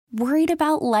Worried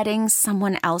about letting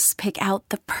someone else pick out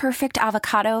the perfect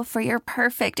avocado for your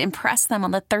perfect impress them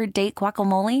on the third date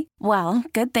guacamole? Well,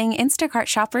 good thing Instacart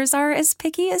shoppers are as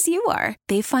picky as you are.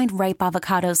 They find ripe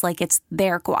avocados like it's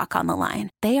their guac on the line.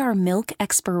 They are milk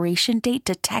expiration date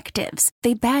detectives.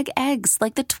 They bag eggs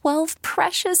like the 12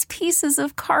 precious pieces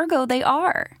of cargo they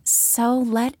are. So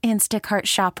let Instacart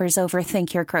shoppers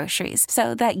overthink your groceries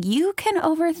so that you can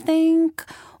overthink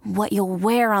what you'll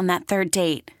wear on that third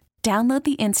date. Download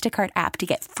the Instacart app to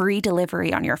get free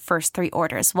delivery on your first 3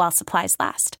 orders while supplies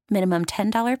last. Minimum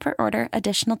 $10 per order.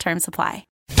 Additional terms apply.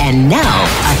 And now,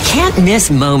 a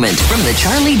can't-miss moment from The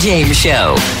Charlie James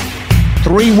Show.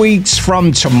 3 weeks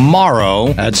from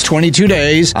tomorrow, that's 22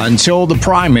 days, until the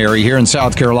primary here in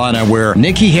South Carolina, where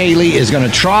Nikki Haley is going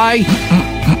to try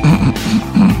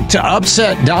to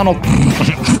upset Donald...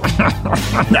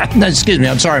 Excuse me,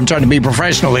 I'm sorry. I'm trying to be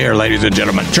professional here, ladies and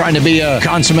gentlemen. Trying to be a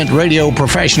consummate radio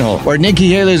professional, where Nikki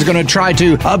Haley is going to try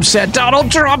to upset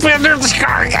Donald Trump in this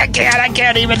car. I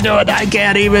can't even do it. I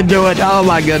can't even do it. Oh,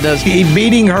 my goodness. He's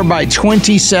beating her by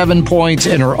 27 points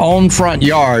in her own front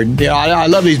yard. Yeah, I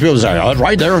love these people say, oh,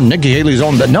 right there in Nikki Haley's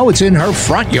own. But no, it's in her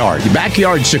front yard. Your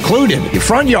backyard's secluded. Your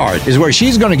front yard is where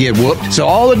she's going to get whooped, so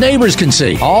all the neighbors can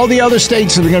see. All the other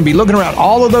states that are going to be looking around,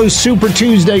 all of those Super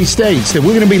Tuesday states that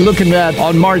we're going to be looking at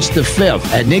on March the 5th,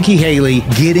 at Nikki Haley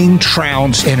getting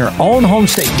trounced in her own home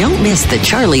state. Don't miss The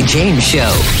Charlie James Show.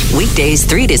 Weekdays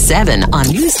 3 to 7 on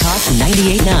News Talk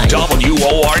 98.9.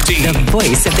 WORD. The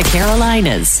voice of the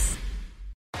Carolinas.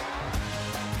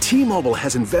 T-Mobile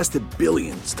has invested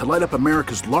billions to light up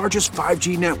America's largest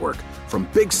 5G network, from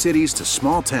big cities to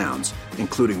small towns,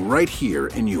 including right here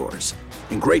in yours.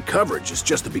 And great coverage is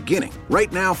just the beginning.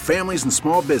 Right now, families and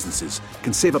small businesses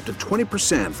can save up to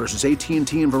 20% versus AT&T and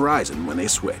Verizon when they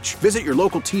switch. Visit your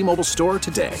local T-Mobile store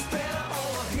today.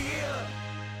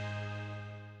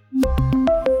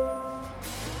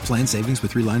 Plan savings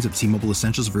with 3 lines of T-Mobile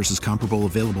Essentials versus comparable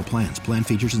available plans. Plan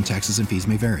features and taxes and fees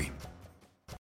may vary.